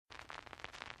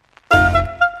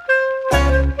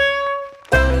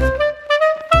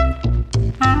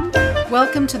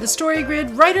Welcome to the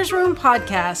StoryGrid Writer's Room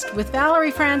podcast with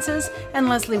Valerie Francis and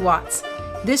Leslie Watts.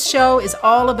 This show is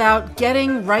all about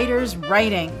getting writers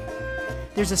writing.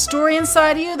 There's a story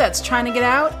inside of you that's trying to get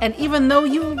out, and even though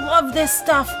you love this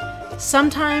stuff,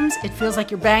 sometimes it feels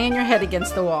like you're banging your head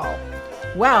against the wall.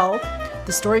 Well,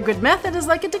 the StoryGrid method is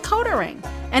like a decoder ring,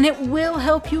 and it will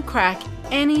help you crack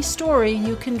any story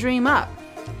you can dream up.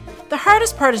 The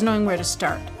hardest part is knowing where to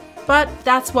start, but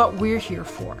that's what we're here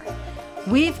for.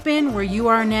 We've been where you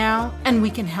are now, and we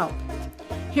can help.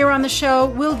 Here on the show,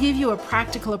 we'll give you a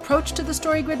practical approach to the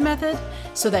StoryGrid method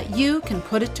so that you can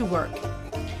put it to work.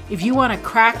 If you want to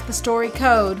crack the story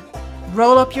code,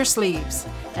 roll up your sleeves,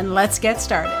 and let's get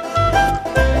started.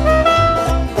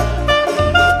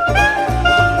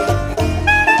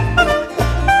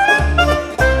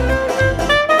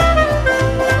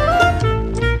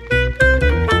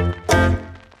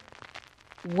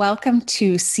 Welcome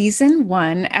to Season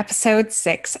 1, Episode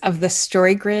 6 of the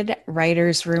StoryGrid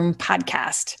Writer's Room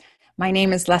podcast. My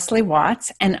name is Leslie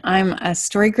Watts, and I'm a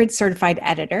StoryGrid certified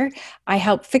editor. I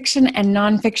help fiction and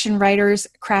nonfiction writers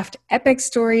craft epic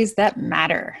stories that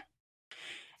matter.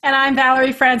 And I'm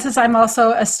Valerie Francis. I'm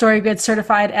also a StoryGrid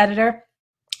certified editor,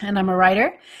 and I'm a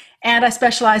writer. And I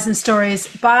specialize in stories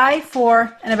by,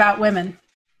 for, and about women.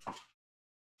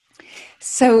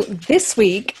 So this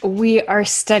week, we are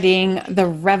studying the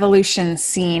Revolution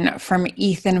scene from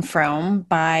Ethan Frome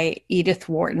by Edith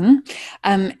Wharton.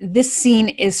 This scene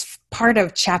is part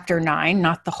of Chapter 9,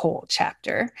 not the whole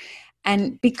chapter.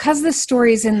 And because the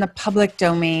story is in the public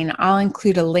domain, I'll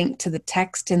include a link to the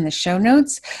text in the show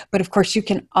notes. But of course, you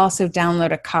can also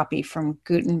download a copy from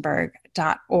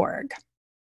Gutenberg.org.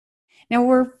 Now,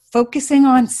 we're focusing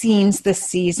on scenes this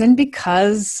season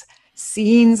because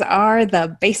scenes are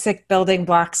the basic building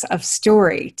blocks of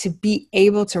story. To be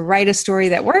able to write a story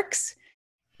that works,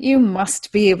 you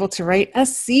must be able to write a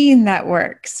scene that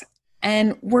works.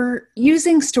 And we're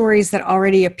using stories that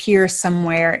already appear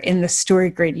somewhere in the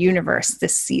StoryGrid universe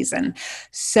this season.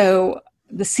 So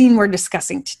the scene we're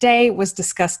discussing today was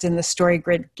discussed in the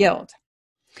StoryGrid Guild.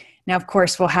 Now, of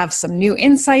course, we'll have some new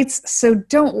insights, so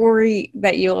don't worry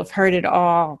that you'll have heard it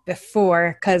all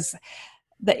before, because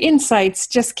the insights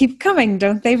just keep coming,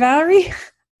 don't they, Valerie?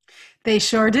 They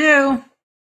sure do.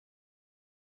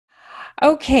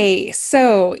 Okay,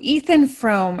 so Ethan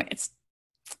Frome,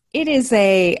 it is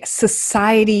a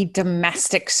society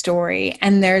domestic story,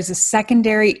 and there's a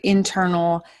secondary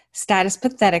internal status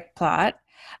pathetic plot,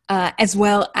 as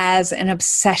well as an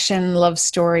obsession love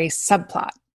story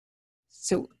subplot.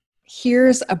 So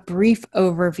here's a brief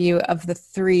overview of the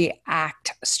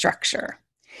 3-act structure.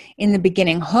 In the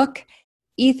beginning hook,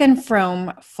 Ethan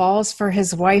Frome falls for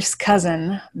his wife's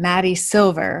cousin, Maddie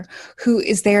Silver, who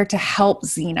is there to help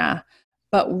Xena.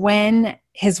 But when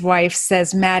his wife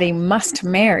says Maddie must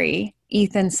marry,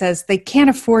 Ethan says they can't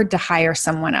afford to hire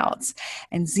someone else,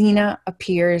 and Xena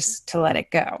appears to let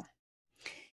it go.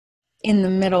 In the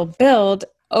middle build,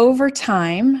 over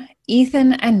time,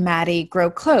 Ethan and Maddie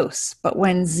grow close, but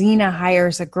when Xena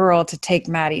hires a girl to take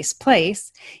Maddie's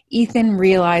place, Ethan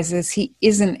realizes he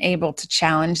isn't able to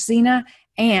challenge Xena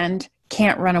and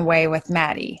can't run away with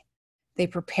Maddie. They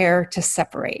prepare to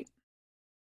separate.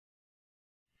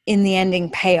 In the ending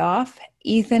payoff,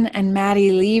 Ethan and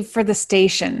Maddie leave for the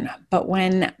station, but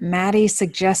when Maddie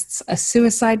suggests a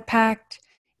suicide pact,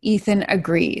 Ethan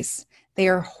agrees. They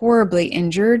are horribly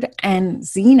injured, and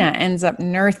Xena ends up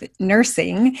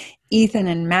nursing Ethan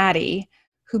and Maddie,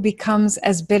 who becomes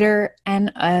as bitter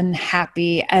and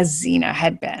unhappy as Xena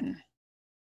had been.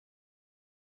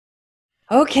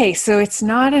 Okay, so it's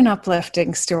not an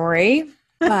uplifting story,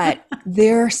 but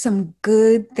there are some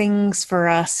good things for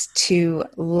us to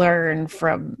learn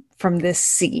from this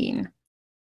scene.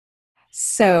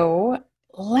 So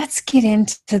let's get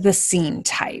into the scene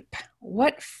type.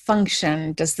 What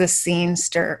function does this scene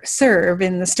serve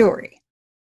in the story?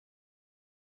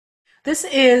 This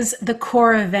is the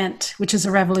core event, which is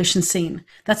a revolution scene.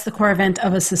 That's the core event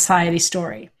of a society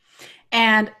story.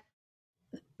 And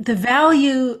the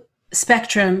value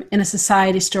spectrum in a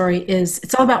society story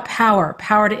it's all about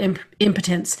power to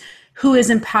impotence. Who is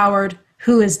empowered?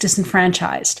 Who is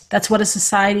disenfranchised? That's what a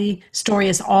society story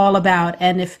is all about.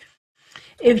 And if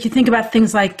you think about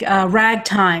things like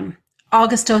Ragtime,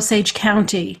 August Osage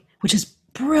County, which is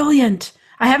brilliant.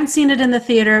 I haven't seen it in the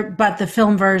theater, but the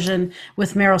film version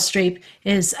with Meryl Streep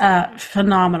is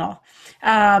phenomenal.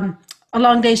 A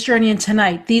Long Day's Journey into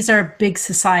Night. These are big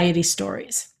society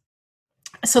stories.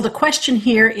 So the question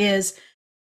here is,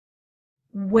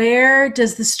 where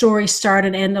does the story start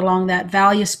and end along that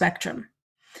value spectrum?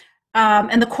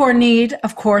 And the core need,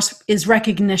 of course, is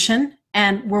recognition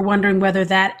And we're wondering whether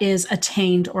that is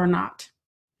attained or not.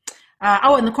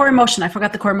 And the core emotion, I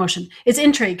forgot the core emotion. It's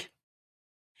intrigue.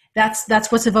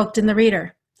 That's what's evoked in the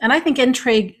reader. And I think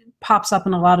intrigue pops up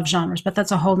in a lot of genres, but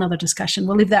that's a whole nother discussion.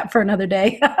 We'll leave that for another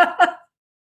day.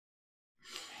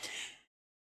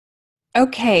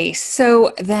 Okay,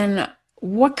 so then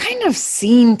what kind of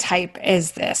scene type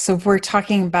is this? So if we're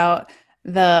talking about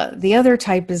the other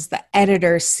type is the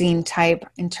editor's scene type.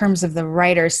 In terms of the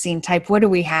writer's scene type, what do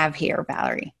we have here,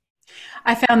 Valerie?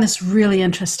 I found this really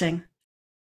interesting.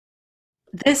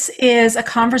 This is a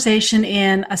conversation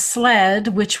in a sled,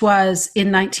 which was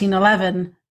in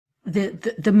 1911,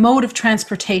 the mode of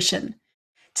transportation.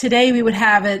 Today we would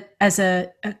have it as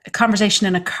a conversation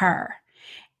in a car.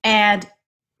 And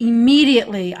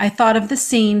immediately I thought of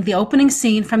the opening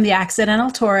scene from The Accidental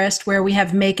Tourist, where we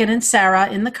have Macon and Sarah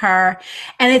in the car.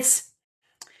 And it's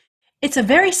a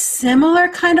very similar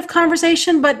kind of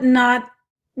conversation, but not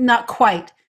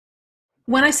quite.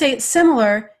 When I say it's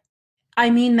similar, I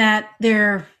mean that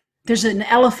there's an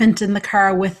elephant in the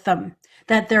car with them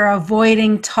that they're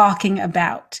avoiding talking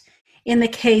about. In the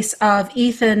case of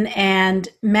Ethan and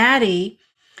Maddie,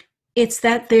 it's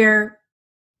that they're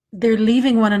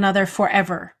leaving one another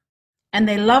forever, and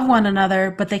they love one another,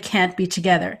 but they can't be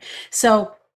together.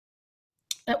 So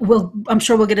I'm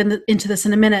sure we'll get into this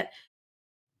in a minute.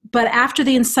 But after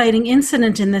the inciting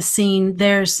incident in this scene,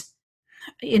 there's,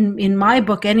 in my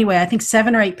book anyway, I think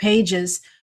 7 or 8 pages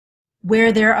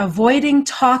where they're avoiding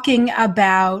talking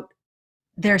about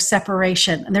their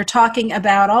separation. And they're talking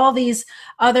about all these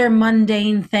other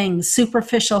mundane things,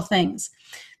 superficial things.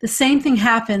 The same thing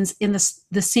happens in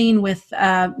the scene with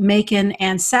Macon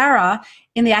and Sarah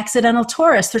in The Accidental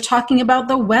Tourist. They're talking about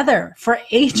the weather for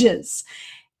ages,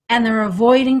 and they're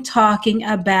avoiding talking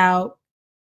about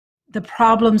the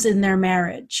problems in their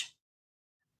marriage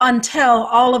until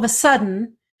all of a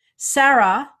sudden,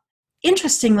 Sarah,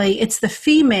 interestingly, it's the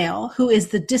female who is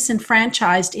the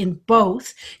disenfranchised in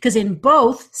both, because in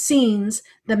both scenes,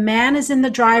 the man is in the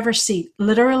driver's seat,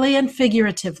 literally and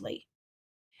figuratively.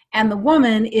 And the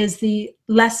woman is the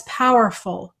less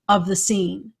powerful of the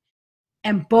scene.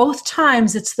 And both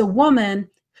times it's the woman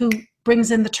who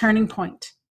brings in the turning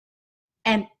point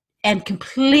and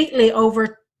completely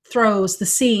overthrows the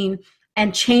scene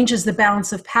and changes the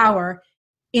balance of power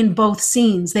in both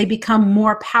scenes. They become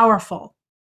more powerful.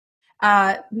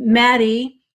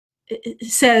 Maddie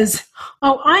says,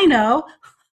 "Oh, I know.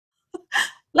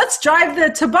 Let's drive the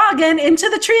toboggan into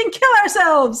the tree and kill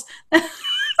ourselves."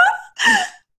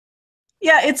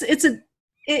 Yeah, it's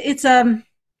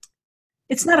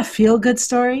not a feel-good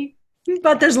story,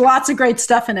 but there's lots of great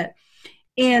stuff in it.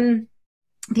 In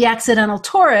The Accidental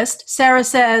Tourist, Sarah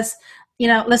says,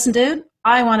 "Listen, dude,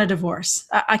 I want a divorce.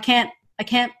 I can't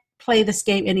play this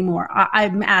game anymore.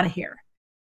 I'm out of here."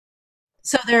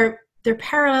 So they're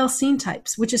parallel scene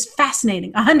types, which is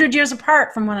fascinating. 100 years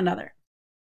apart from one another.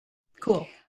 Cool.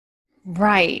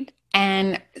 Right.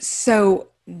 And so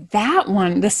that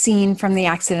one, the scene from The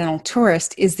Accidental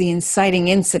Tourist, is the inciting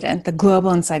incident, the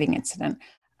global inciting incident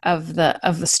of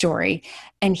the story.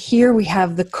 And here we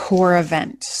have the core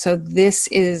event. So this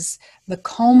is the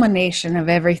culmination of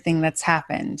everything that's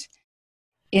happened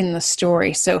in the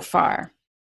story so far.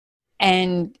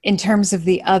 And in terms of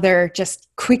the other just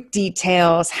quick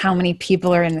details, how many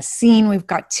people are in the scene, we've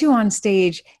got 2 on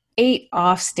stage, 8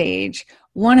 off stage.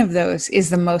 One of those is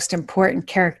the most important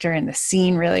character in the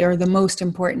scene, really, or the most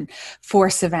important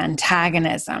force of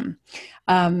antagonism.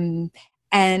 And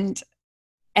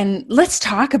let's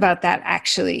talk about that,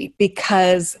 actually,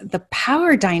 because the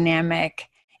power dynamic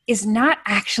is not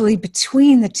actually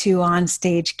between the 2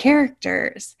 on-stage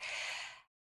characters.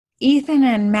 Ethan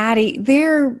and Maddie,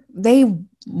 they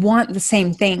want the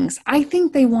same things. I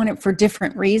think they want it for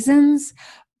different reasons,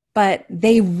 but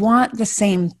they want the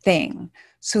same thing.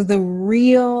 So the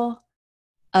real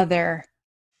other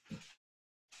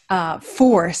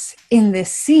force in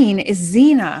this scene is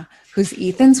Zena, who's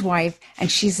Ethan's wife, and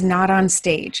she's not on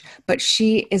stage, but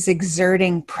she is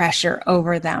exerting pressure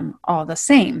over them all the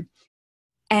same.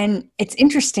 And it's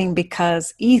interesting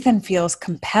because Ethan feels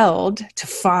compelled to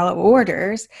follow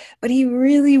orders, but he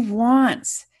really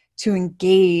wants to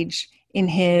engage in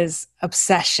his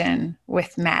obsession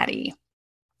with Maddie.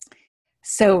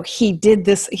 So he did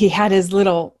this, he had his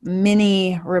little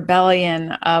mini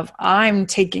rebellion of, I'm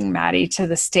taking Maddie to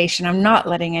the station. I'm not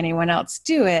letting anyone else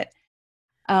do it.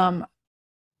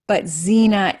 But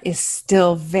Zena is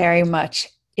still very much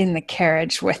in the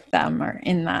carriage with them, or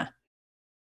in the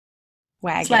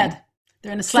wagon. Sled.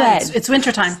 They're in a sled. It's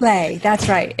wintertime. Sleigh. That's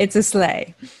right. It's a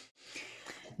sleigh.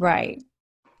 Right.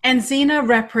 And Zena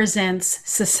represents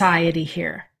society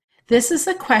here. This is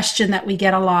a question that we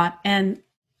get a lot. And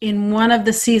in one of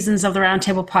the seasons of the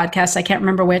Roundtable podcast, I can't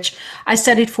remember which, I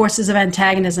studied forces of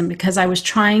antagonism because I was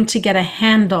trying to get a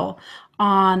handle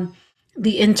on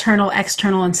the internal,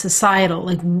 external, and societal.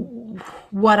 Like,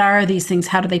 what are these things?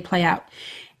 How do they play out?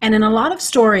 And in a lot of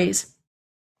stories,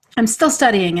 I'm still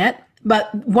studying it,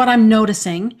 but what I'm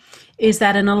noticing is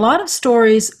that in a lot of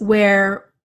stories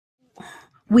where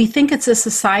we think it's a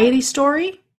society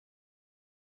story,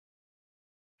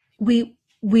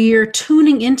 we're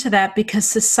tuning into that because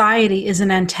society is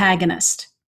an antagonist.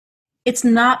 It's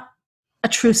not a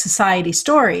true society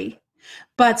story,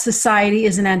 but society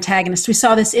is an antagonist. We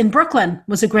saw this in Brooklyn,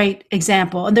 was a great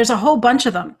example. And there's a whole bunch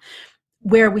of them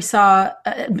where we saw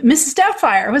Mrs.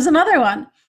 Doubtfire was another one.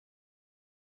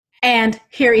 And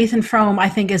here Ethan Frome, I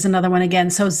think, is another one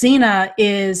again. So Xena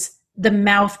is the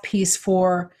mouthpiece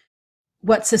for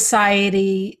what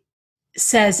society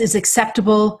says is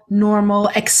acceptable, normal,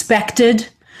 expected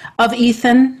of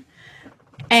Ethan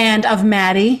and of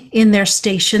Maddie in their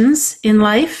stations in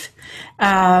life.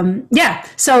 So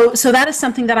that is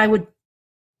something that I would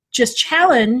just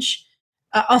challenge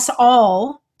us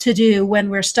all to do when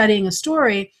we're studying a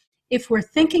story. If we're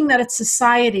thinking that it's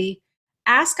society,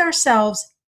 ask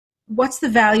ourselves, what's the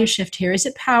value shift here? Is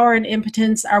it power and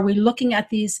impotence? Are we looking at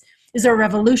these? Is there a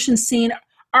revolution scene?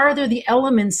 Are there the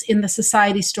elements in the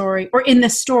society story or in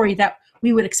this story that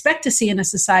we would expect to see in a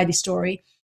society story?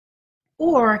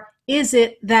 Or is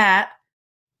it that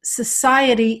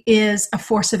society is a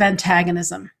force of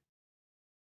antagonism?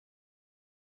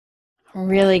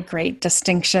 Really great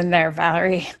distinction there,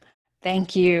 Valerie.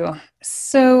 Thank you.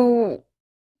 So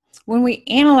when we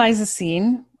analyze a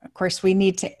scene, of course, we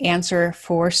need to answer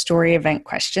 4 story event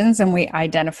questions, and we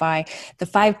identify the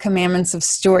 5 commandments of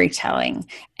storytelling.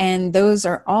 And those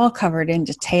are all covered in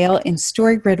detail in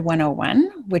StoryGrid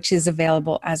 101, which is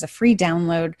available as a free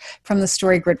download from the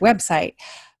StoryGrid website.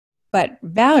 But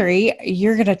Valerie,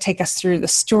 you're going to take us through the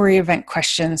story event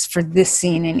questions for this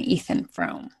scene in Ethan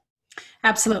Frome.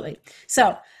 Absolutely.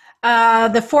 So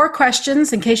the 4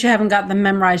 questions, in case you haven't got them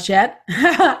memorized yet,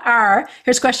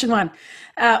 here's question 1.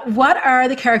 What are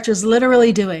the characters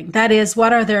literally doing? That is,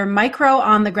 what are their micro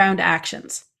on-the-ground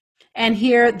actions? And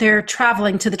here they're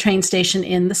traveling to the train station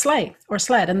in the sleigh or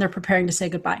sled, and they're preparing to say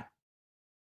goodbye.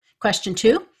 Question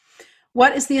 2.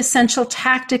 What is the essential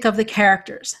tactic of the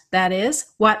characters? That is,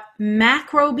 what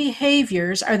macro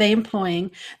behaviors are they employing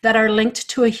that are linked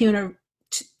to a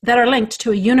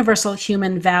universal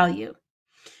human value?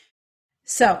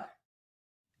 So,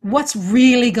 what's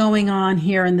really going on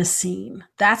here in the scene?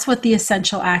 That's what the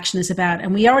essential action is about.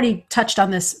 And we already touched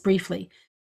on this briefly.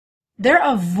 They're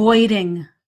avoiding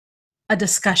a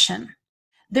discussion.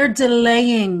 They're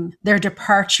delaying their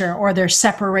departure or their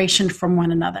separation from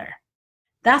one another.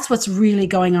 That's what's really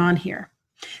going on here.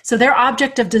 So their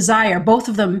object of desire, both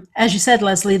of them, as you said,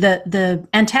 Leslie, the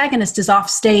antagonist is off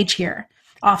stage here,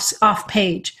 off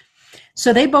page.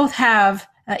 So they both have,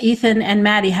 Ethan and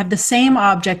Maddie have the same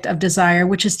object of desire,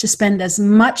 which is to spend as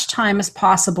much time as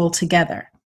possible together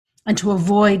and to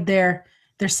avoid their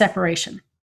separation.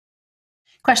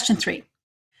 Question 3.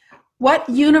 What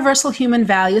universal human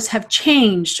values have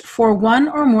changed for one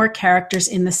or more characters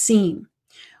in the scene?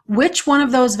 Which one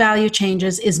of those value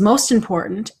changes is most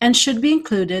important and should be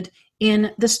included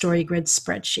in the StoryGrid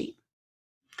spreadsheet?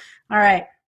 All right.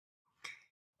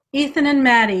 Ethan and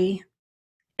Maddie,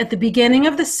 at the beginning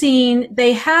of the scene,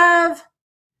 they have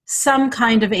some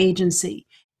kind of agency.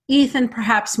 Ethan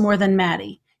perhaps more than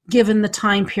Maddie, given the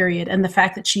time period and the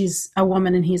fact that she's a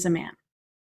woman and he's a man.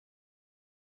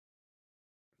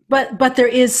 But there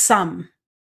is some.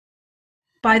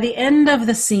 By the end of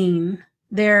the scene,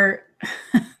 their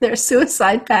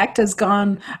suicide pact has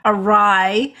gone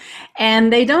awry,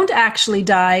 and they don't actually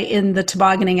die in the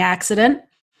tobogganing accident.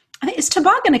 Is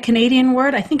toboggan a Canadian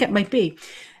word? I think it might be.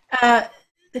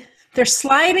 They're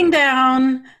sliding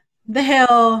down the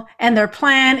hill, and their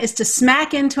plan is to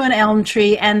smack into an elm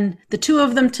tree and the 2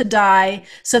 of them to die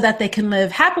so that they can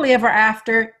live happily ever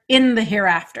after in the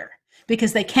hereafter,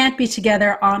 because they can't be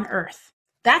together on Earth.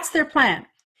 That's their plan.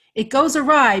 It goes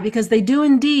awry because they do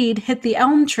indeed hit the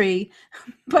elm tree,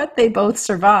 but they both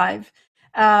survive.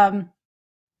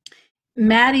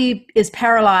 Maddie is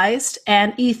paralyzed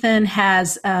and Ethan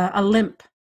has a limp.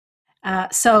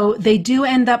 So they do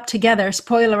end up together,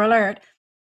 spoiler alert.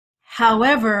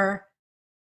 However,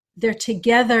 they're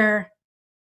together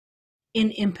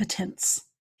in impotence.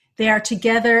 They are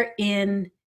together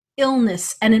in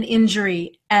illness and an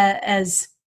injury as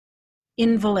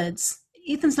invalids.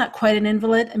 Ethan's not quite an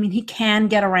invalid. I mean, he can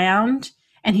get around,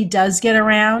 and he does get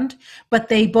around, but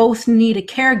they both need a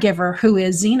caregiver who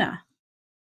is Xena.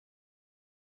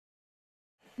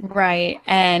 Right.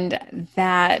 And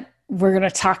that we're going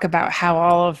to talk about how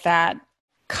all of that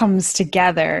comes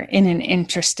together in an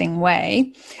interesting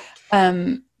way.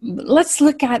 Let's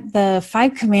look at the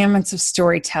 5 commandments of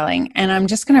storytelling. And I'm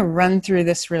just going to run through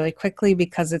this really quickly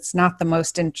because it's not the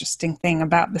most interesting thing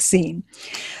about the scene.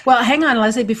 Well, hang on,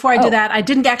 Leslie. Before I do that, I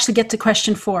didn't actually get to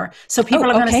question 4. So people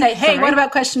are going to say, hey, what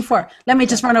about question 4? Let me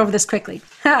just run over this quickly.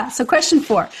 So question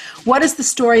 4, what is the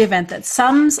story event that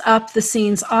sums up the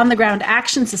scene's on-the-ground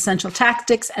actions, essential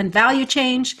tactics, and value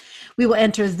change? We will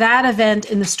enter that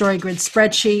event in the story grid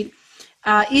spreadsheet.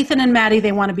 Ethan and Maddie,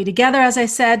 they want to be together, as I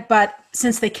said, but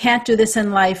since they can't do this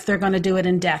in life, they're going to do it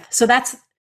in death. So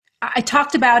I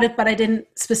talked about it, but I didn't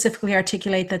specifically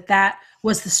articulate that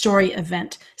was the story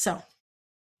event. So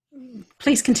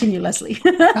please continue, Leslie.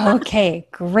 Okay,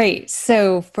 great.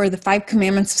 So for the 5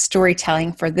 commandments of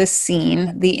storytelling for this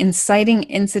scene, the inciting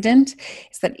incident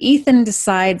is that Ethan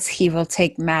decides he will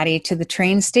take Maddie to the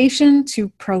train station to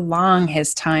prolong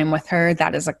his time with her.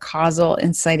 That is a causal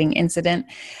inciting incident.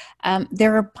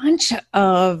 There are a bunch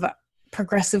of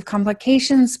progressive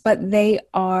complications, but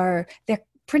they're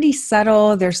pretty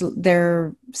subtle. There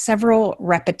are several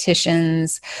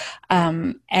repetitions,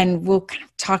 and we'll kind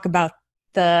of talk about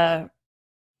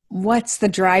what's the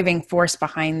driving force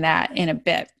behind that in a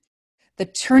bit. The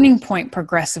turning point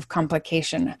progressive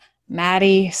complication.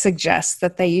 Maddie suggests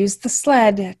that they use the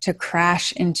sled to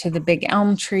crash into the big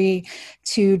elm tree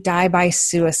to die by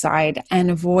suicide and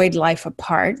avoid life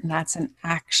apart. And that's an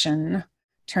action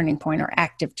turning point or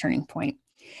active turning point.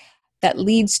 That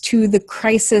leads to the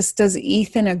crisis. Does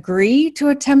Ethan agree to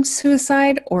attempt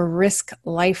suicide or risk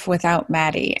life without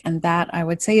Maddie? And that, I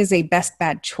would say, is a best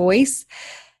bad choice.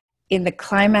 In the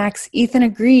climax, Ethan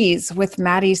agrees with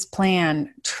Maddie's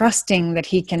plan, trusting that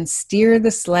he can steer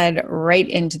the sled right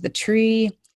into the tree.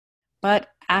 But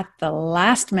at the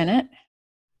last minute,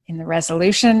 in the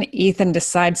resolution, Ethan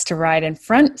decides to ride in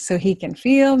front so he can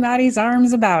feel Maddie's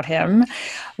arms about him,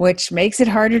 which makes it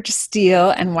harder to steal.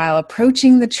 And while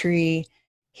approaching the tree,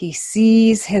 he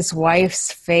sees his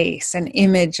wife's face, an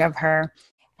image of her,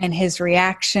 and his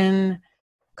reaction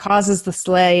causes the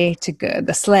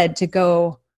sled to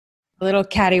go a little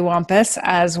cattywampus,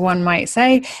 as one might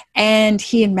say, and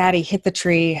he and Maddie hit the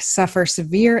tree, suffer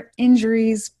severe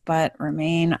injuries, but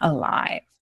remain alive.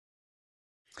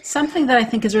 Something that I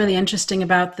think is really interesting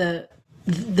about the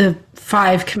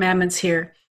 5 commandments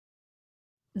here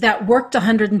that worked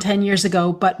 110 years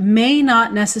ago, but may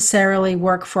not necessarily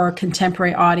work for a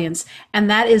contemporary audience, and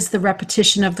that is the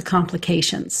repetition of the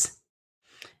complications.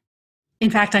 In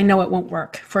fact, I know it won't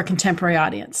work for a contemporary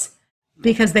audience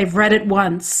because they've read it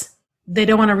once. They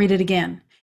don't want to read it again.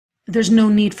 There's no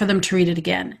need for them to read it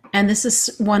again. And this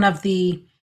is one of the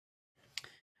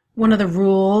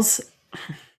rules.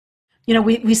 You know,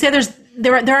 we say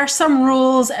there are some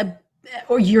rules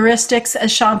or heuristics,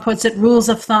 as Sean puts it, rules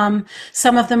of thumb.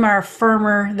 Some of them are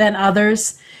firmer than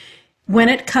others. When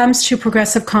it comes to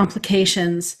progressive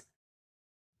complications,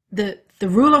 the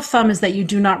rule of thumb is that you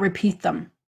do not repeat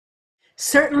them.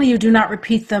 Certainly you do not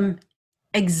repeat them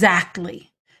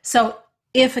exactly. So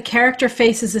if a character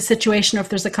faces a situation or if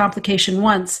there's a complication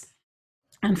once,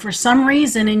 and for some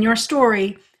reason in your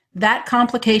story, that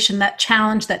complication, that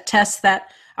challenge, that test, that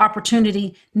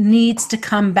opportunity needs to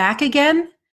come back again,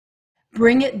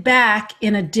 bring it back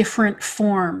in a different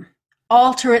form.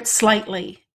 Alter it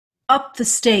slightly. Up the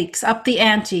stakes, up the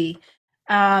ante.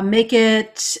 Make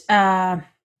it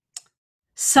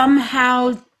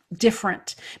somehow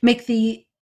different. Make the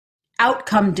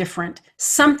outcome different.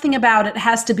 Something about it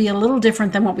has to be a little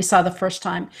different than what we saw the first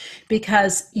time,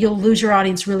 because you'll lose your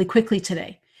audience really quickly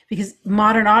today. Because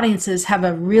modern audiences have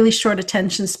a really short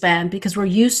attention span because we're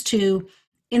used to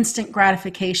instant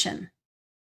gratification.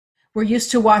 We're used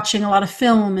to watching a lot of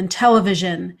film and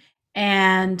television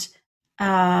and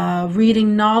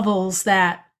reading novels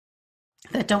that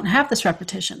don't have this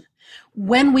repetition.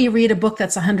 When we read a book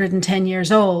that's 110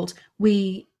 years old,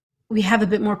 we have a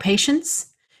bit more patience,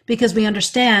 because we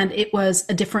understand it was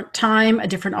a different time, a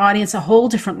different audience, a whole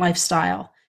different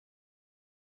lifestyle.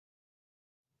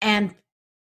 And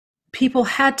people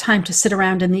had time to sit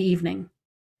around in the evening.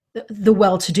 The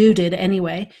well-to-do did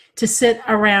anyway, to sit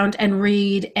around and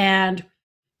read. And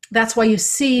that's why you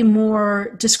see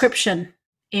more description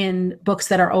in books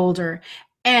that are older.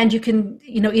 And you can,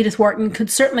 Edith Wharton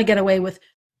could certainly get away with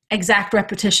exact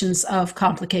repetitions of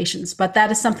complications, but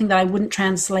that is something that I wouldn't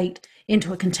translate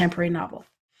into a contemporary novel.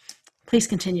 Please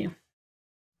continue.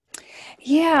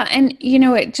 Yeah. And,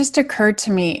 it just occurred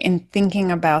to me in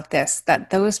thinking about this,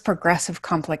 that those progressive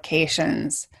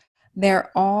complications,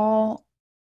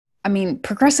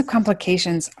 progressive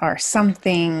complications are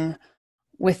something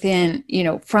within,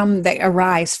 from the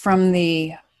arise from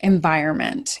the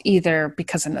environment, either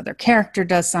because another character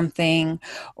does something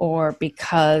or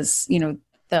because,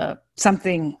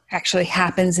 something actually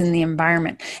happens in the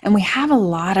environment. And we have a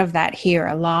lot of that here,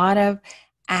 a lot of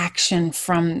action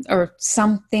from, or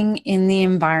something in the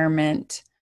environment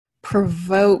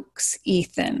provokes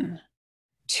Ethan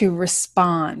to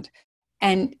respond.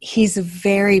 And he's a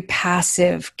very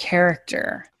passive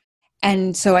character.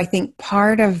 And so I think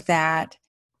part of that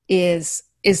is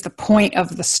the point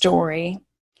of the story.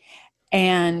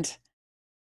 And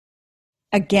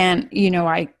again,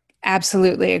 I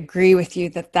absolutely agree with you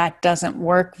that doesn't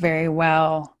work very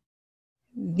well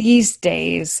these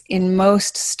days in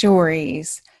most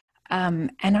stories.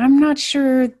 And I'm not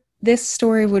sure this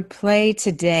story would play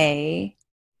today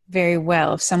very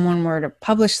well. If someone were to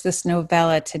publish this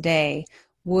novella today,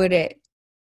 would it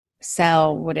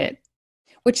sell?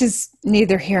 Which is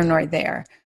neither here nor there.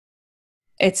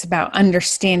 It's about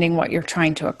understanding what you're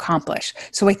trying to accomplish.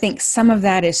 So I think some of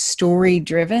that is story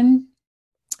driven,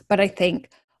 but I think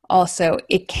also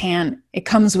it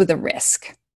comes with a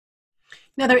risk.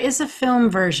 Now, there is a film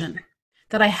version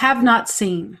that I have not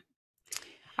seen.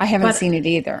 I haven't seen it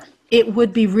either. It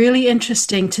would be really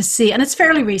interesting to see, and it's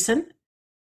fairly recent.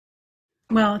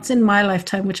 Well, it's in my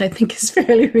lifetime, which I think is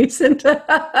fairly recent.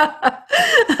 But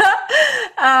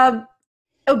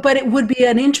it would be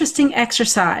an interesting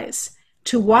exercise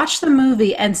to watch the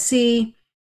movie and see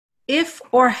if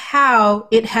or how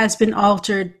it has been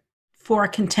altered for a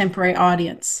contemporary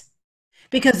audience.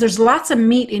 Because there's lots of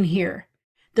meat in here.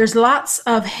 There's lots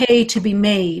of hay to be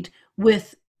made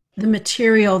with the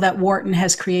material that Wharton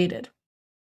has created.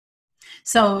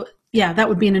 So, yeah, that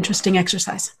would be an interesting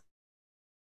exercise.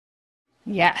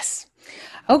 Yes.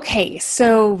 Okay,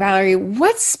 so Valerie,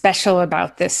 what's special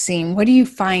about this scene? What do you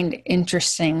find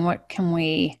interesting? What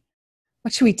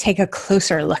should we take a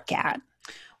closer look at?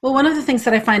 Well, one of the things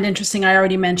that I find interesting, I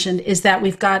already mentioned, is that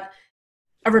we've got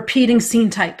a repeating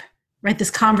scene type, right? This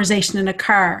conversation in a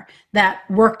car that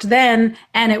worked then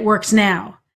and it works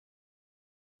now.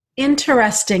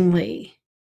 Interestingly,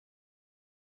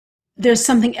 there's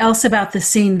something else about the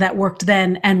scene that worked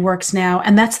then and works now,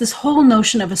 and that's this whole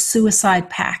notion of a suicide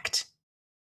pact.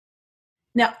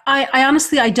 Now, I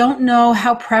honestly, I don't know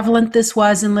how prevalent this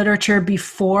was in literature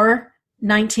before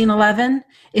 1911.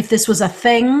 If this was a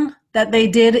thing that they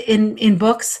did in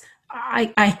books,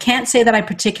 I can't say that I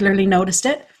particularly noticed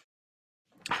it.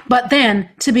 But then,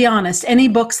 to be honest, any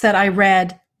books that I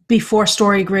read before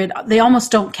StoryGrid, they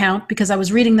almost don't count because I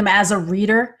was reading them as a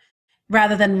reader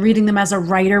rather than reading them as a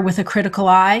writer with a critical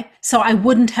eye. So I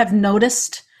wouldn't have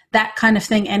noticed that kind of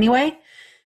thing anyway.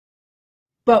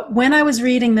 But when I was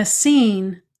reading this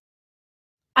scene,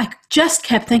 I just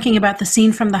kept thinking about the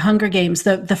scene from The Hunger Games,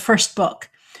 the first book,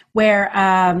 where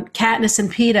Katniss and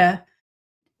Peeta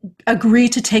agree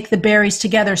to take the berries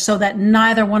together so that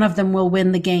neither one of them will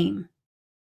win the game.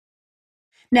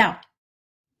 Now,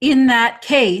 in that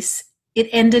case, it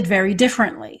ended very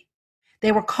differently.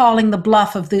 They were calling the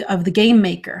bluff of the game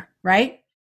maker, right?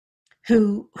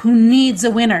 Who needs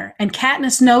a winner. And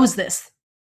Katniss knows this.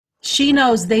 She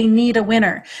knows they need a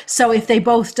winner. So if they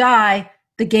both die,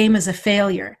 the game is a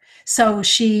failure. So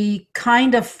she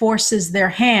kind of forces their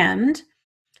hand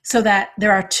so that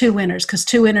there are two winners, because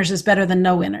two winners is better than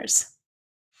no winners.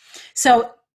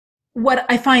 So what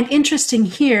I find interesting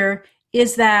here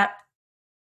is that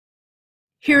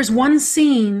here's one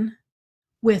scene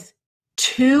with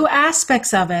two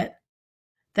aspects of it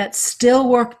that still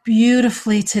work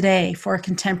beautifully today for a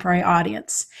contemporary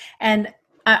audience. And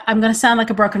I'm going to sound like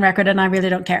a broken record, and I really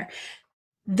don't care.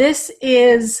 This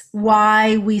is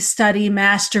why we study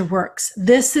masterworks.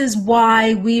 This is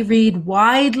why we read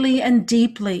widely and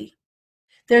deeply.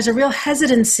 There's a real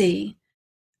hesitancy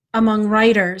among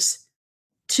writers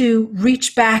to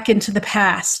reach back into the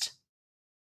past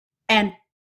and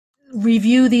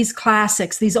review these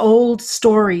classics, these old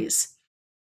stories.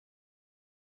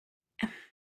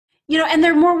 And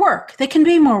they're more work. They can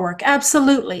be more work,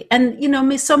 absolutely.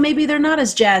 And, so maybe they're not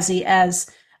as jazzy as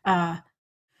The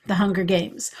Hunger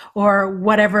Games or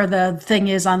whatever the thing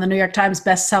is on the New York Times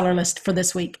bestseller list for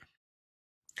this week.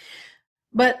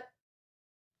 But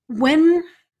when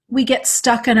we get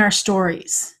stuck in our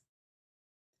stories,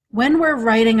 when we're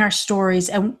writing our stories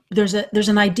and there's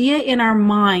an idea in our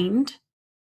mind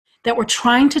that we're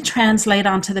trying to translate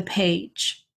onto the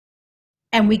page,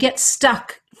 and we get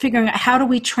stuck figuring out how do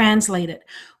we translate it.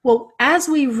 Well, as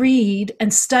we read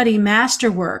and study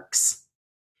masterworks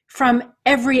from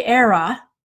every era,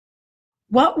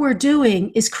 what we're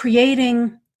doing is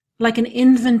creating like an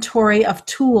inventory of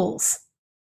tools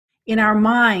in our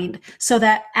mind so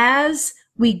that as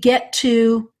we get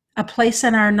to a place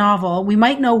in our novel, we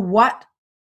might know what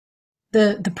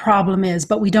the problem is,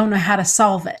 but we don't know how to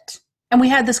solve it. And we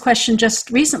had this question just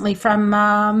recently from,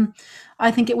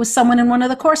 I think it was someone in one of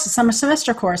the courses, summer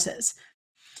semester courses.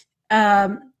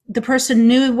 The person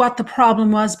knew what the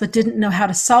problem was, but didn't know how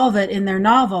to solve it in their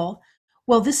novel.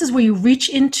 Well, this is where you reach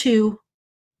into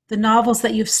the novels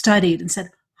that you've studied and said,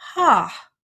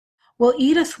 well,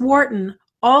 Edith Wharton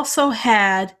also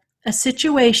had a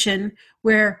situation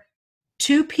where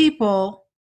two people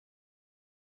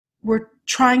were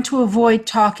trying to avoid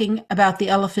talking about the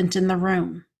elephant in the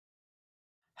room.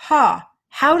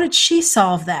 How did she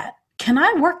solve that? Can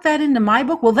I work that into my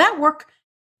book? Will that work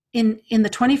in the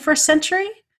 21st century?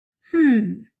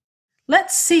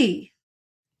 Let's see.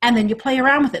 And then you play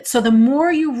around with it. So the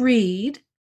more you read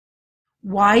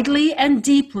widely and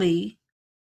deeply,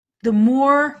 the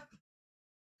more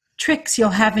tricks you'll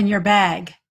have in your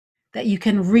bag that you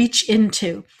can reach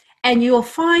into. And you'll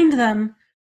find them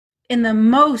in the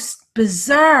most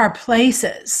bizarre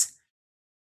places.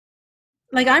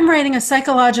 Like, I'm writing a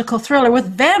psychological thriller with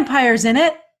vampires in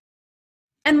it.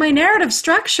 And my narrative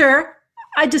structure,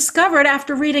 I discovered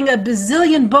after reading a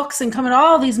bazillion books and coming to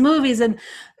all these movies and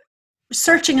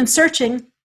searching,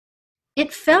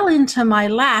 it fell into my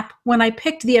lap when I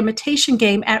picked The Imitation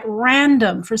Game at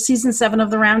random for season 7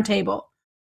 of The Round Table.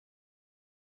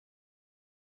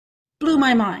 Blew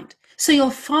my mind. So you'll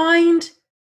find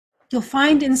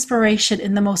inspiration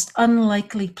in the most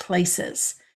unlikely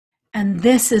places. And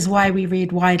this is why we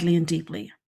read widely and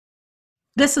deeply.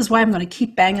 This is why I'm going to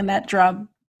keep banging that drum.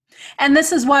 And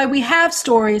this is why we have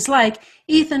stories like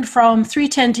Ethan Frome,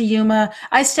 3:10 to Yuma,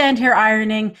 I Stand Here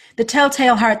Ironing, The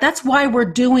Telltale Heart. That's why we're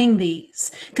doing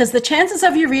these, because the chances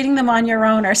of you reading them on your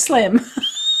own are slim.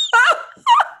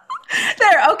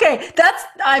 There, okay,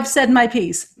 I've said my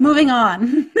piece. Moving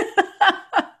on.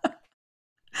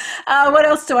 What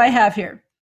else do I have here?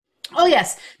 Oh,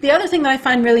 yes. The other thing that I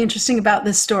find really interesting about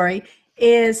this story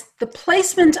is the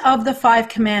placement of the 5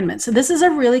 commandments. So this is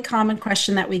a really common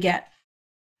question that we get.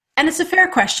 And it's a fair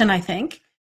question, I think.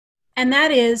 And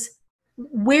that is,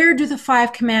 where do the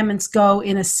 5 commandments go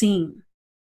in a scene?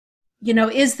 You know,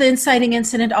 is the inciting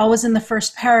incident always in the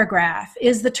first paragraph?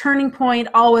 Is the turning point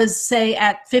always, say,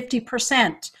 at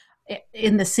 50%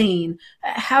 in the scene?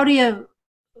 How do you,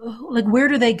 like, where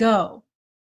do they go?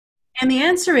 And the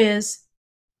answer is,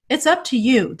 it's up to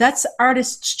you. That's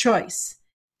artist's choice.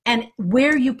 And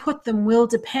where you put them will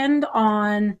depend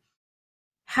on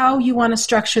how you want to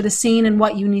structure the scene and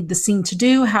what you need the scene to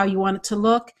do, how you want it to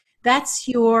look. That's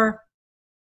your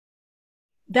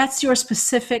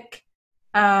specific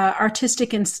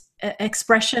artistic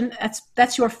expression.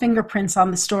 That's your fingerprints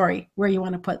on the story, where you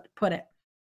want to put it.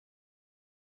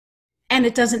 And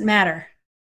it doesn't matter.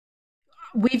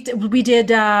 We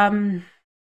did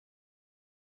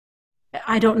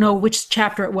I don't know which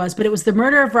chapter it was, but it was the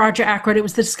murder of Roger Ackroyd. It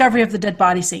was the discovery of the dead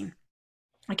body scene.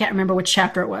 I can't remember which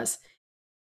chapter it was.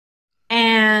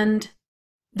 And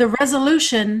the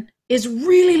resolution is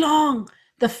really long.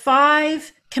 The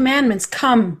 5 commandments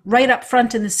come right up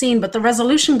front in the scene, but the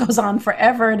resolution goes on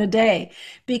forever and a day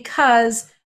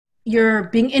because you're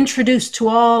being introduced to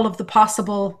all of the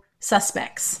possible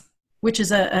suspects, which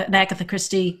is an Agatha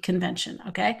Christie convention,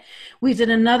 okay? We did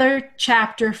another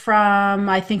chapter from,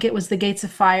 I think it was The Gates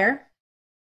of Fire,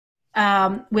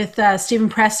 with Stephen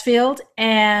Pressfield.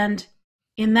 And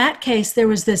in that case, there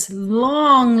was this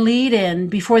long lead-in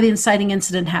before the inciting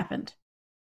incident happened.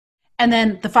 And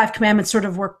then the 5 commandments sort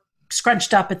of were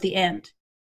scrunched up at the end.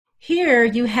 Here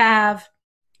you have,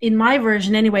 in my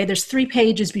version anyway, there's 3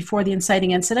 pages before the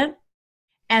inciting incident.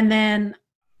 And then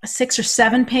 6 or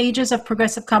 7 pages of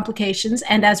progressive complications.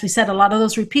 And as we said, a lot of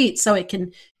those repeat, so it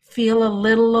can feel a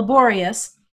little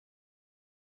laborious.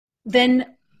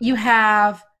 Then you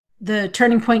have the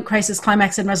turning point, crisis,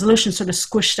 climax, and resolution sort of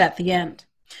squished at the end.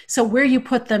 So where you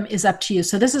put them is up to you.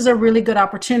 So this is a really good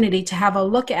opportunity to have a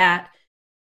look at,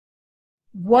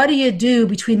 what do you do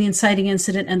between the inciting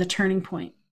incident and the turning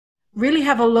point? Really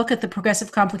have a look at the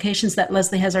progressive complications that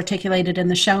Leslie has articulated in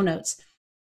the show notes.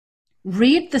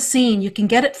 Read the scene. You can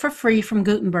get it for free from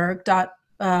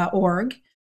Gutenberg.org.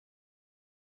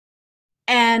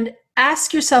 And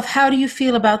ask yourself, how do you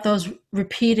feel about those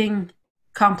repeating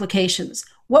complications?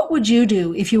 What would you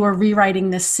do if you were rewriting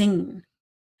this scene?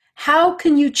 How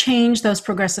can you change those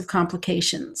progressive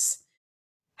complications?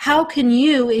 How can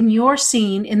you, in your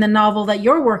scene, in the novel that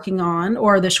you're working on,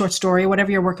 or the short story,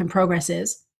 whatever your work in progress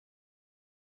is,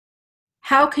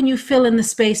 how can you fill in the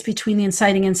space between the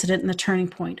inciting incident and the turning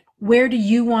point? Where do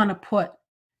you want to put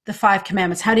the 5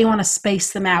 commandments? How do you want to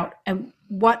space them out? And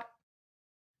what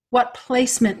what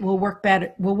placement will work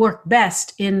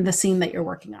best in the scene that you're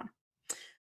working on.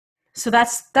 So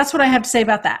that's what I have to say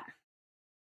about that.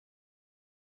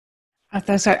 Oh,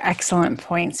 those are excellent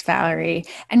points, Valerie.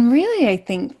 And really, I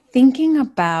think thinking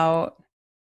about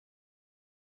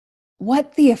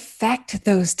what the effect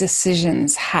those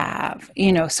decisions have,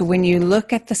 so when you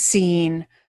look at the scene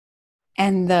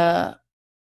and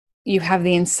you have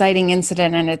the inciting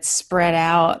incident and it's spread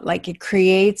out, like it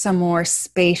creates a more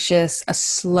spacious, a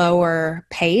slower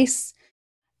pace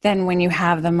than when you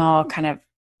have them all kind of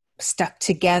stuck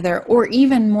together or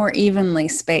even more evenly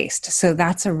spaced. So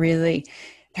that's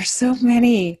there's so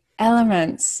many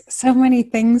elements, so many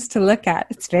things to look at.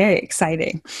 It's very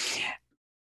exciting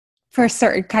for a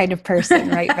certain kind of person,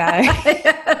 right, Val?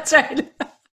 Yeah, that's right.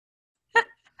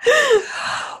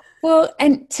 Well,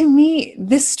 and to me,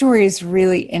 this story is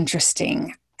really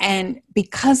interesting, and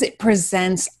because it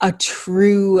presents a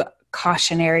true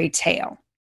cautionary tale.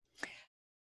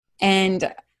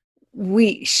 And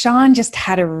Sean just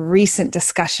had a recent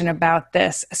discussion about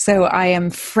this, so I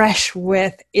am fresh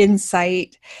with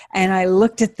insight, and I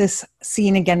looked at this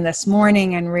scene again this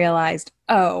morning and realized,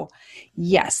 oh,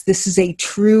 yes, this is a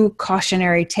true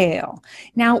cautionary tale.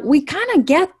 Now, we kind of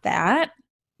get that,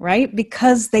 right?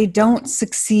 Because they don't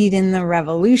succeed in the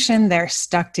revolution. They're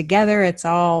stuck together. It's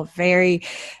all very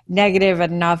negative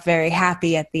and not very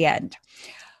happy at the end.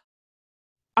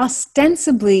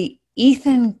 Ostensibly,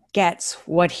 Ethan gets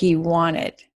what he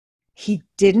wanted. He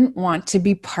didn't want to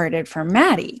be parted from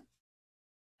Maddie.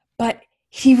 But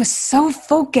he was so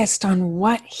focused on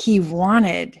what he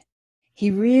wanted, he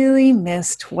really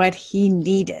missed what he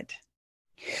needed.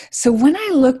 So when I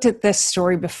looked at this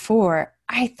story before,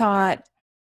 I thought,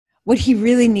 what he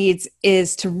really needs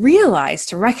is to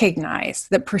recognize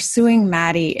that pursuing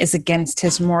Maddie is against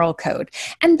his moral code.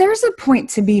 And there's a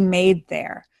point to be made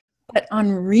there. But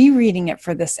on rereading it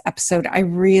for this episode, I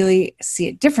really see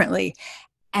it differently.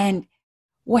 And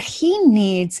what he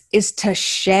needs is to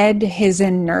shed his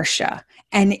inertia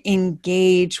and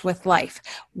engage with life,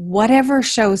 whatever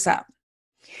shows up.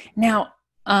 Now,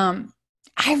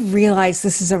 I realize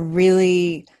this is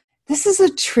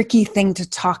a tricky thing to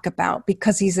talk about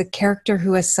because he's a character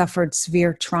who has suffered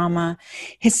severe trauma.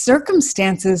 His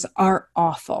circumstances are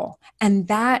awful, and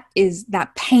that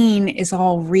pain is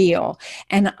all real.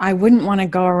 And I wouldn't want to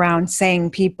go around saying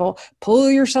people, pull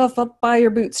yourself up by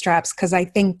your bootstraps, because I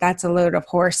think that's a load of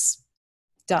horse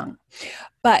dung.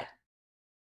 But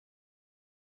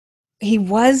he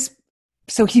was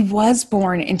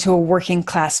born into a working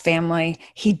class family.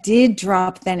 He did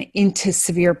drop then into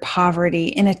severe poverty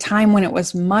in a time when it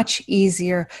was much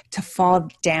easier to fall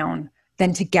down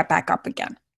than to get back up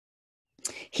again.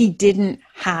 He didn't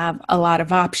have a lot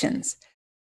of options.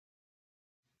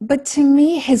 But to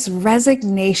me, his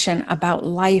resignation about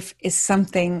life is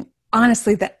something,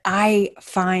 honestly, that I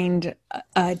find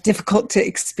difficult to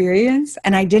experience.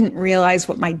 And I didn't realize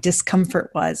what my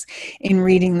discomfort was in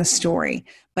reading the story.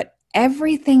 But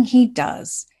everything he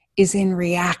does is in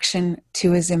reaction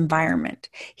to his environment.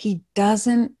 He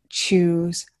doesn't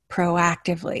choose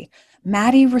proactively.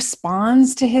 Maddie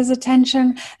responds to his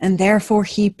attention, and therefore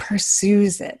he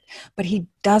pursues it. But he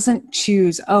doesn't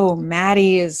choose, oh,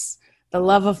 Maddie is the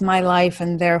love of my life,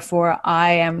 and therefore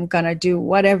I am going to do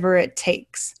whatever it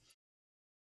takes.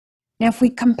 Now, if we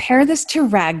compare this to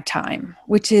Ragtime,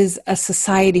 which is a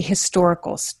society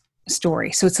historical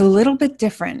story, so it's a little bit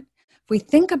different. If we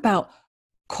think about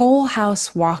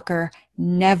Coalhouse Walker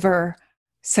never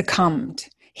succumbed.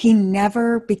 He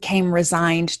never became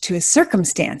resigned to his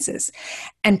circumstances.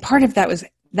 And part of that was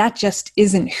that just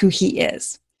isn't who he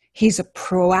is. He's a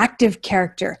proactive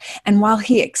character. And while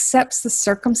he accepts the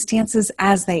circumstances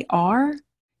as they are,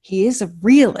 he is a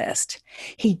realist.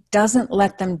 He doesn't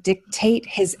let them dictate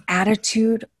his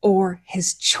attitude or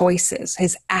his choices,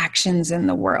 his actions in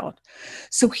the world.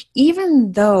 So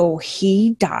even though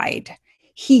he died,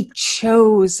 he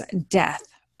chose death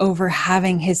over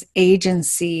having his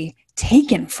agency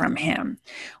taken from him.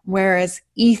 Whereas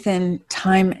Ethan,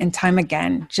 time and time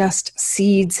again, just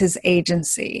cedes his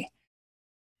agency.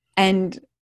 And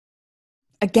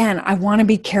again, I want to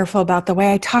be careful about the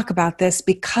way I talk about this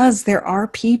because there are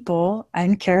people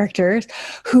and characters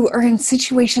who are in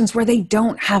situations where they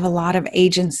don't have a lot of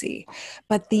agency.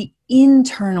 But the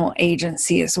internal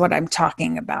agency is what I'm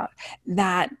talking about.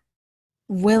 That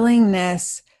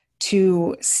willingness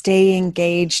to stay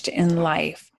engaged in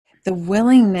life, the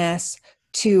willingness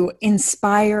to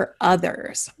inspire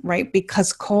others, right?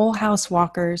 Because Coalhouse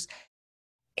Walker's,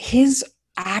 his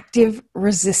active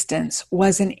resistance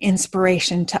was an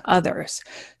inspiration to others.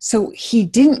 So he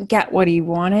didn't get what he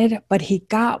wanted, but he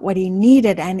got what he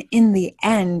needed. And in the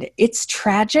end, it's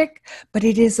tragic, but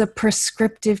it is a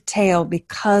prescriptive tale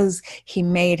because he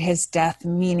made his death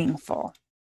meaningful.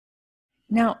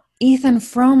 Now, Ethan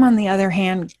Frome, on the other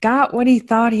hand, got what he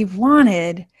thought he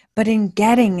wanted, but in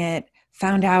getting it,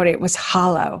 found out it was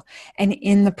hollow. And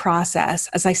in the process,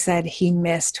 as I said, he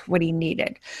missed what he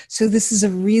needed. So this is a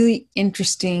really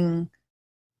interesting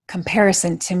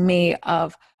comparison to me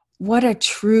of what a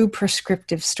true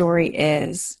prescriptive story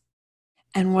is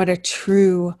and what a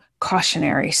true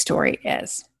cautionary story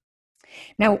is.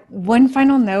 Now, one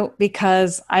final note,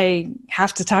 because I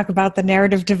have to talk about the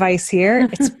narrative device here.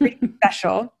 It's pretty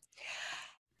special.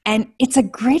 And it's a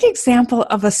great example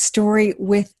of a story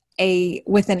with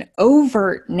an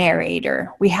overt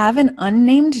narrator. We have an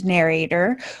unnamed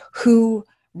narrator who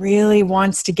really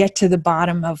wants to get to the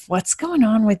bottom of what's going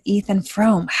on with Ethan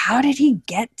Frome. How did he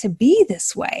get to be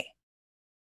this way?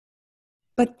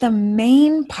 But the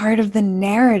main part of the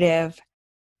narrative,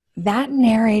 that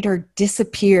narrator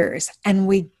disappears, and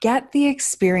we get the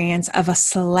experience of a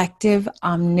selective,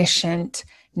 omniscient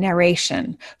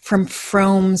narration from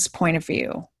Frome's point of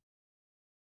view.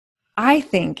 I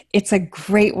think it's a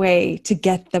great way to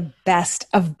get the best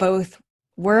of both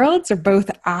worlds or both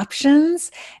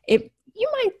options. You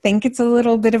might think it's a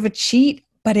little bit of a cheat,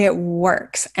 but it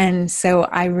works. And so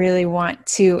I really want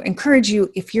to encourage you,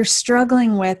 if you're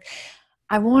struggling with,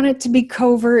 I want it to be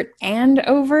covert and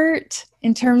overt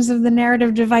in terms of the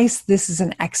narrative device, this is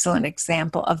an excellent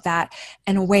example of that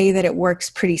and a way that it works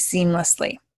pretty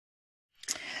seamlessly.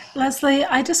 Leslie,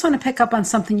 I just want to pick up on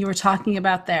something you were talking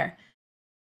about there.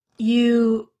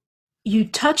 You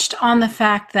touched on the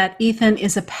fact that Ethan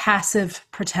is a passive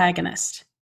protagonist.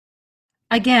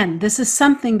 Again, this is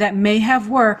something that may have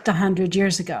worked 100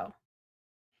 years ago.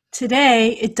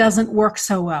 Today, it doesn't work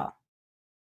so well.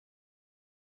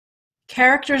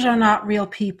 Characters are not real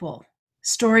people.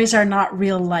 Stories are not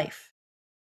real life.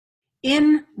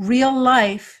 In real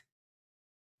life,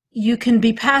 you can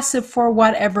be passive for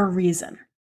whatever reason.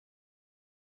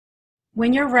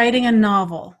 When you're writing a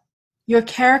novel,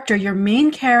 your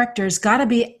main character's got to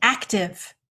be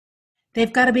active.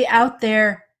 They've got to be out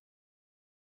there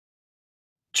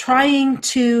trying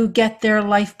to get their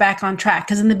life back on track.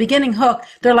 Because in the beginning hook,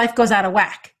 their life goes out of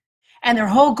whack. And their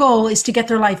whole goal is to get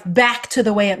their life back to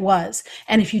the way it was.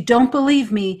 And if you don't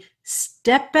believe me,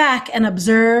 step back and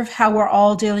observe how we're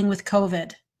all dealing with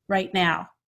COVID right now.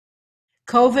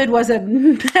 COVID was a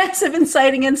massive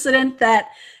inciting incident that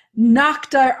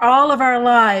knocked all of our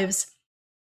lives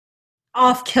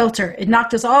off kilter. It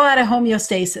knocked us all out of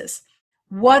homeostasis.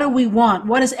 What do we want?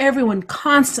 What is everyone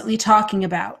constantly talking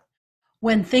about?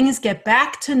 When things get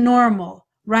back to normal,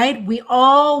 right? We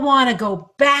all want to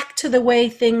go back to the way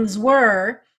things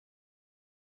were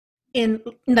in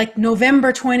like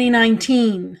November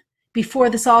 2019, before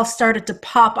this all started to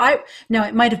pop. No,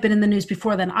 it might have been in the news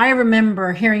before then. I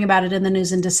remember hearing about it in the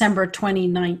news in December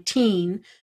 2019.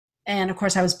 And of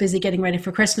course, I was busy getting ready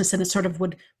for Christmas, and it sort of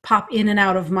would pop in and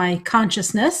out of my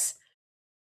consciousness.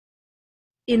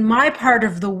 In my part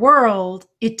of the world,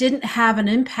 it didn't have an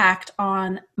impact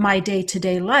on my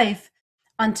day-to-day life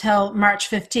until March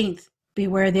 15th.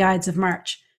 Beware the Ides of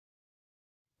March.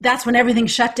 That's when everything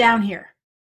shut down here.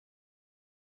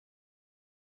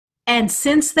 And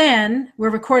since then, we're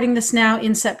recording this now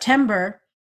in September.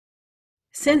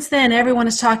 Since then, everyone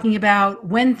is talking about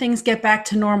when things get back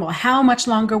to normal. How much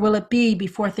longer will it be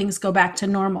before things go back to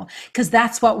normal? Because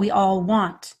that's what we all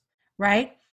want,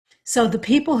 right? So the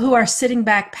people who are sitting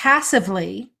back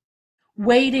passively,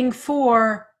 waiting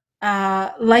for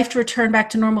life to return back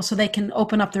to normal so they can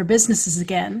open up their businesses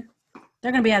again,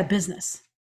 they're going to be out of business.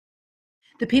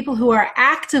 The people who are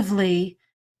actively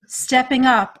stepping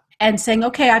up and saying,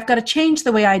 okay, I've got to change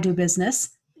the way I do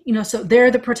business, so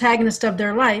they're the protagonist of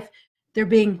their life. They're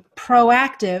being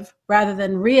proactive rather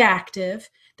than reactive.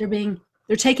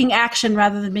 They're taking action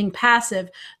rather than being passive.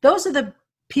 Those are the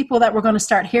people that we're going to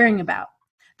start hearing about.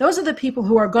 Those are the people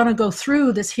who are going to go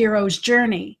through this hero's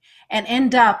journey and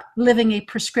end up living a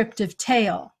prescriptive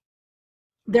tale.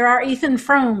 There are Ethan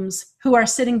Fromes who are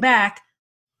sitting back,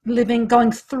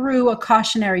 going through a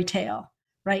cautionary tale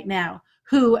right now,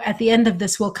 who at the end of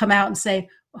this will come out and say,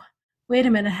 wait a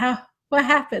minute, what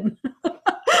happened?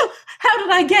 How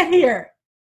did I get here?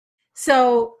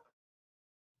 So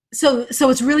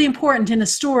it's really important in a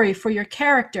story for your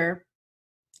character,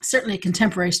 certainly a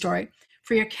contemporary story,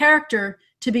 for your character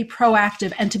to be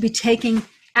proactive and to be taking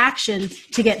action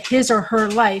to get his or her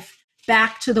life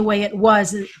back to the way it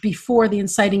was before the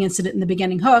inciting incident in the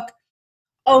beginning hook,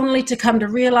 only to come to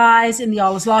realize in the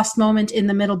all is lost moment in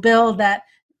the middle bill that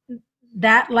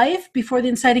life before the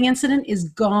inciting incident is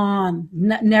gone,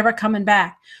 never coming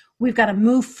back. We've got to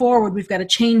move forward. We've got to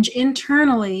change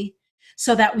internally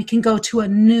so that we can go to a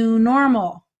new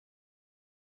normal.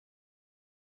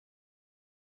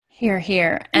 Hear,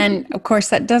 hear. And of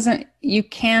course, you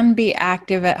can be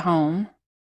active at home.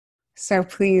 So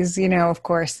please, of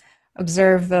course,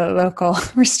 observe the local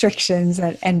restrictions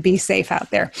and be safe out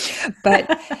there.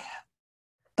 But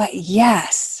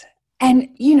yes. And,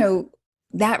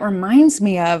 that reminds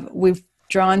me of, we've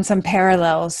drawn some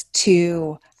parallels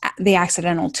to The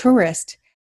Accidental Tourist.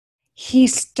 He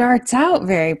starts out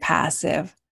very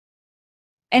passive.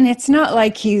 And it's not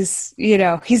like he's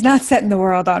not setting the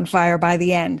world on fire by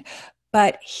the end,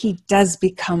 but he does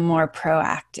become more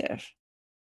proactive.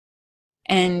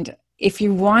 And if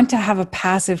you want to have a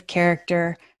passive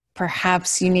character,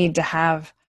 perhaps you need to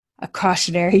have a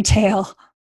cautionary tale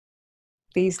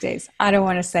these days. I don't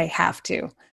want to say have to,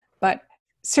 but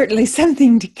certainly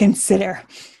something to consider.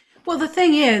 Well, the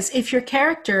thing is, if your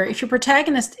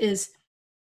protagonist is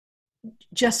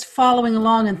just following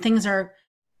along and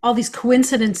all these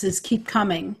coincidences keep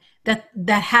coming that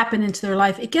happen into their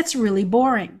life, it gets really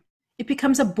boring. It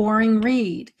becomes a boring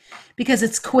read because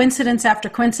it's coincidence after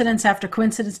coincidence after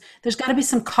coincidence. There's got to be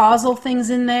some causal things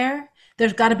in there.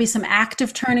 There's got to be some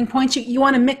active turning points. You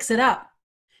want to mix it up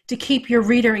to keep your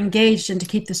reader engaged and to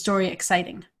keep the story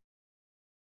exciting.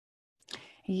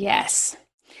 Yes.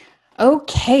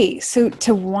 Okay, so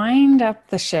to wind up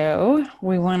the show,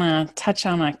 we want to touch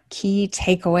on a key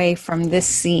takeaway from this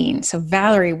scene. So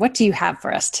Valerie, what do you have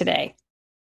for us today?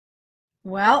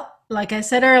 Well, like I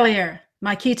said earlier,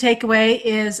 my key takeaway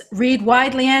is read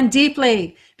widely and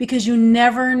deeply because you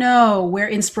never know where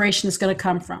inspiration is going to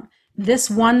come from. This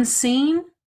one scene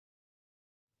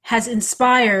has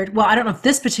inspired, well, I don't know if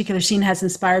this particular scene has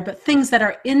inspired, but things that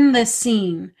are in this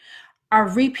scene are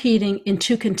repeating in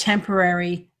two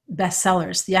contemporary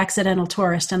bestsellers, The Accidental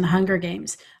Tourist and The Hunger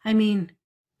Games. I mean,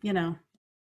 and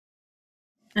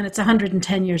it's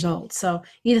 110 years old. So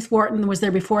Edith Wharton was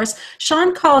there before us.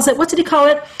 Sean calls it, what did he call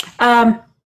it?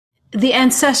 The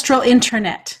ancestral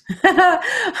internet.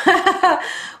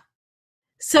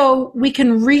 So we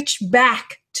can reach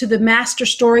back to the master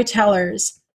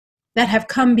storytellers that have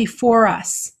come before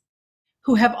us,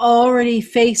 who have already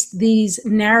faced these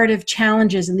narrative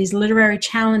challenges and these literary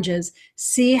challenges,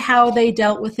 see how they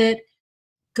dealt with it,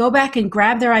 go back and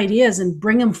grab their ideas and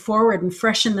bring them forward and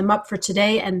freshen them up for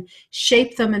today and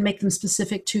shape them and make them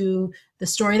specific to the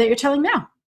story that you're telling now.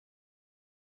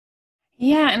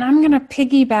 Yeah, and I'm going to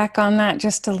piggyback on that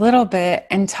just a little bit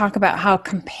and talk about how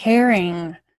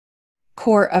comparing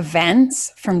core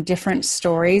events from different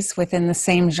stories within the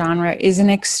same genre is an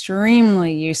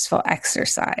extremely useful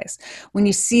exercise. When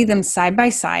you see them side by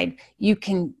side, you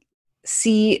can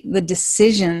see the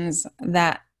decisions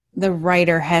that the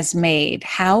writer has made.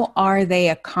 How are they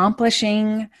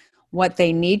accomplishing what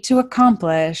they need to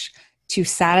accomplish to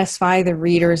satisfy the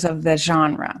readers of the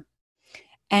genre?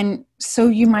 And so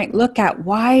you might look at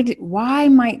why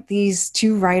might these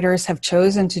two writers have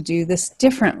chosen to do this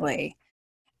differently?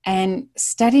 And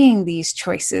studying these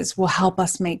choices will help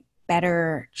us make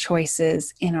better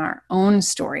choices in our own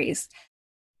stories.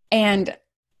 And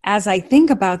as I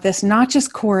think about this, not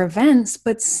just core events,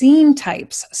 but scene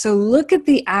types. So look at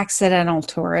The Accidental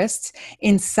Tourist,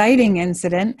 inciting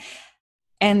incident,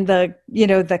 and the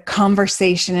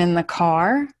conversation in the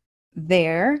car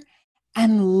there,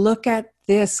 and look at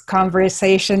this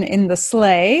conversation in the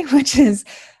sleigh, which is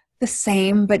the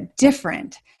same but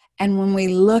different. And when we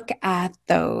look at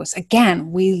those,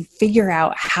 again, we figure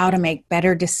out how to make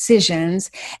better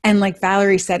decisions. And like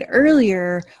Valerie said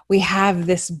earlier, we have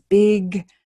this big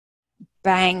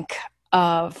bank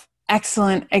of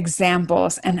excellent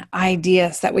examples and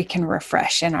ideas that we can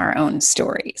refresh in our own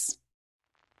stories.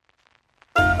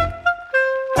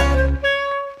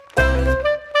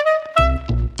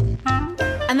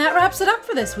 And that wraps it up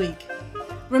for this week.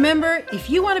 Remember, if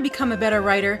you want to become a better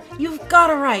writer, you've got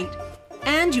to write.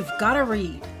 And you've got to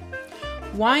read.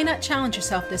 Why not challenge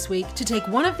yourself this week to take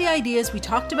one of the ideas we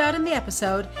talked about in the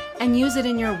episode and use it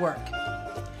in your work?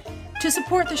 To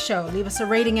support the show, leave us a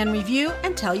rating and review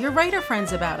and tell your writer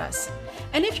friends about us.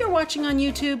 And if you're watching on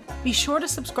YouTube, be sure to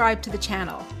subscribe to the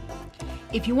channel.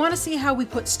 If you want to see how we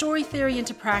put story theory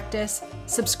into practice,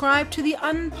 subscribe to the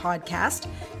Unpodcast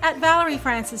at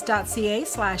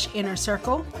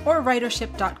valeriefrancis.ca/innercircle or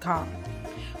writership.com.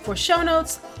 For show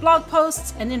notes, blog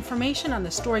posts, and information on the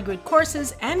StoryGrid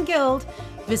courses and guild,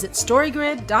 visit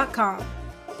storygrid.com.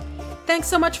 Thanks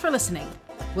so much for listening.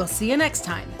 We'll see you next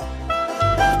time.